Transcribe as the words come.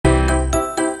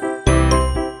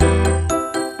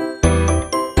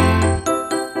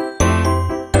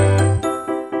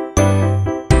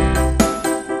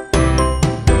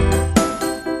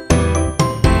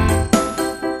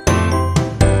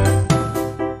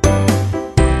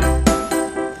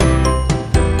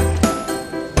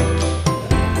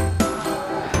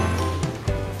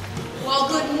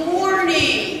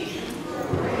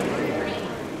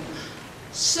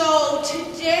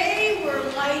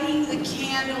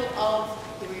candle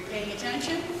of, were you paying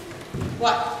attention?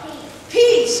 What?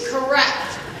 Peace,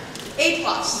 correct. A+.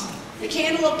 The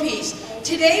candle of peace.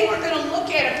 Today we're going to look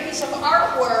at a piece of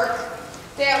artwork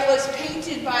that was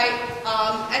painted by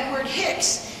Edward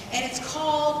Hicks, and it's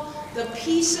called The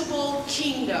Peaceable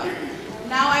Kingdom.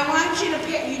 Now I want you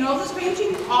to, you know this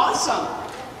painting? Awesome.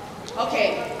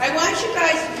 Okay, I want you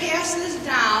guys to pass this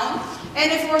down,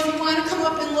 and if you want to come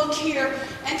up and look here,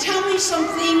 and tell me some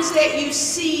things that you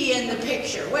see in the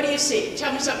picture. What do you see?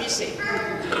 Tell me something you see.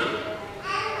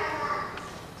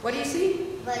 What do you see?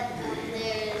 But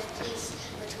there's peace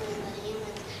between the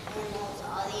humans and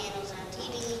all the animals aren't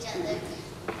eating each other.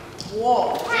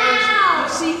 Whoa.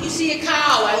 You see a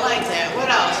cow. I like that. What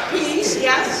else? Peace,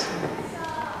 yes?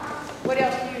 What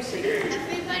else do you see?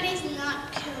 Everybody's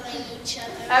not killing each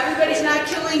other. Everybody's not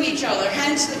killing each other,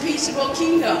 hence the peaceable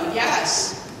kingdom.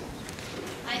 Yes.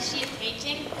 I see a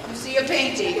painting. You see a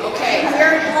painting. Okay.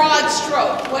 Very broad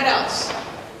stroke. What else?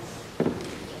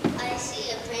 I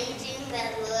see a painting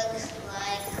that looks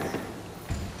like...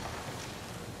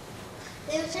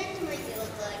 They were trying to make it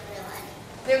look like real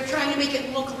life. They were trying to make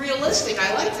it look realistic.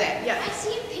 I like that. Yeah. I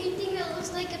see a painting that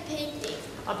looks like a painting.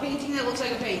 A painting that looks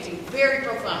like a painting. Very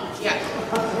profound. Yeah.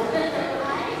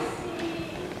 I see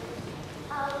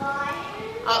a lion.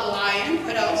 A lion.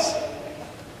 What else?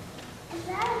 Is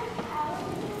that a cow?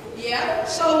 Yeah.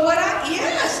 So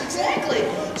yes, exactly.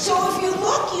 So if you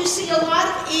look, you see a lot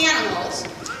of animals.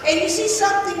 And you see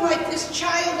something like this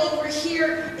child over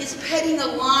here is petting a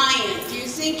lion. Do you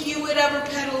think you would ever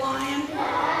pet a lion?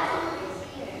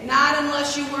 Not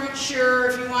unless you weren't sure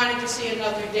if you wanted to see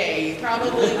another day. You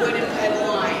probably wouldn't pet a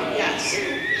lion, yes.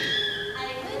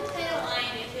 I would pet a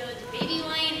lion if it was a baby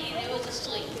lion and it was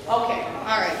asleep. Okay,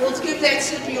 all right, let's give that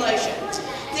stipulation.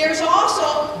 There's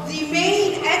also the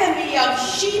main enemy of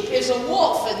sheep is a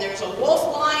wolf, and there's a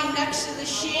wolf lying next to the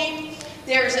sheep.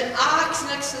 There's an ox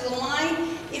next to the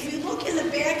lion. If you look in the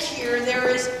back here, there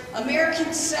is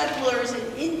American settlers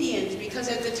and Indians, because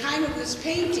at the time of this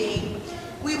painting,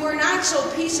 we were not so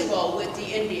peaceable with the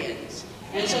Indians.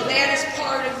 And so that is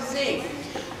part of the thing.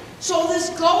 So this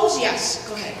goes, yes,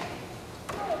 go ahead.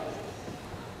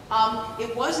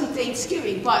 It wasn't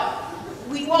Thanksgiving, but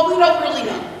we don't really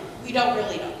know. We don't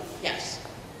really know, yes.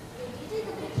 Did you take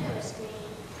a picture of a screen?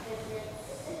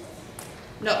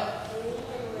 No.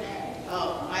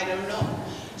 Oh, I don't know.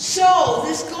 So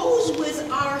this goes with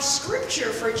our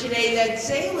scripture for today that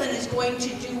Zaylen is going to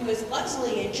do with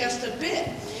Leslie in just a bit.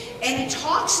 And it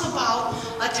talks about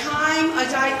a time,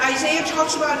 Isaiah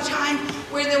talks about a time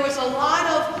where there was a lot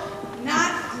of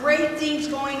not great things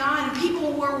going on, and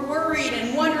people were worried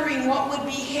and wondering what would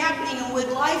be happening, and would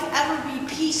life ever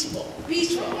be peaceful.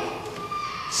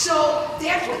 So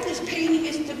that's what this painting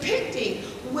is depicting,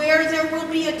 where there will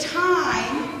be a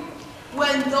time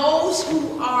when those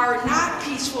who are not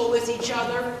peaceful with each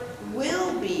other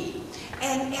will be.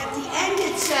 And at the end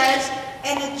it says,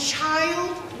 and a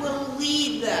child will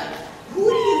lead them. Who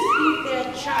do you think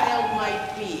that child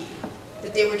might be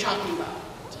that they were talking about?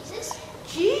 Jesus?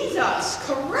 Jesus,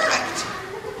 correct.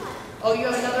 Oh, you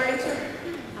have another answer?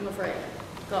 I'm afraid.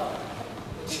 Go.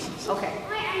 Okay.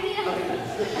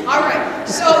 Okay. All right.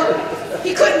 So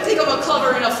he couldn't think of a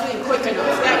clever enough thing quick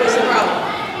enough. That was the problem.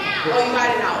 Oh, you got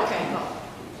it now. Okay. Go.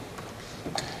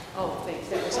 Oh, thanks.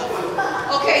 That was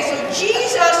helpful. Okay, so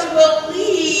Jesus will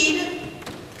lead,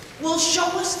 will show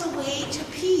us the way to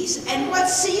peace. And what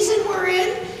season we're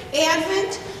in,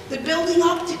 Advent, the building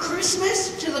up to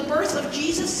Christmas, to the birth of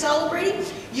Jesus celebrating.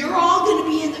 You're all going to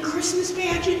be in the Christmas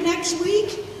pageant next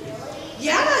week.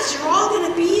 Yes, you're all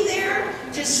going to be there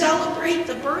to celebrate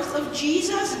the birth of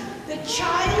Jesus. The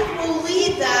child will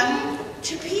lead them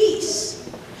to peace.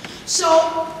 So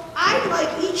I'd like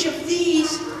each of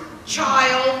these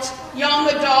child, young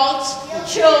adults,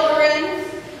 children,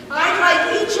 I'd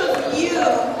like each of you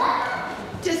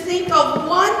to think of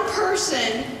one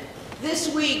person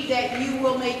this week that you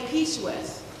will make peace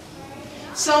with.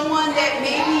 Someone that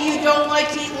maybe you don't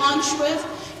like to eat lunch with,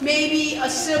 maybe a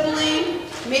sibling,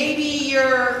 maybe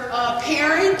your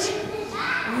parent,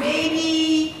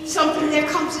 maybe something that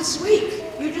comes this week.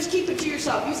 You just keep it to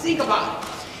yourself. You think about it.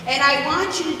 And I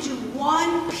want you to do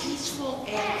one peaceful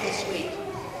act this week.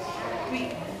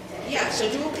 Yeah,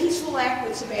 so do a peaceful act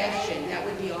with Sebastian. That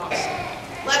would be awesome.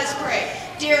 Let us pray.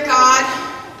 Dear God,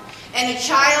 and a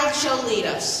child shall lead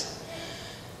us.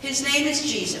 His name is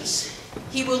Jesus.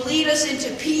 He will lead us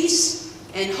into peace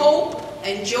and hope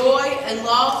and joy and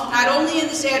love, not only in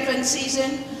this Advent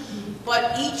season,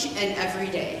 but each and every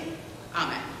day.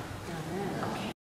 Amen.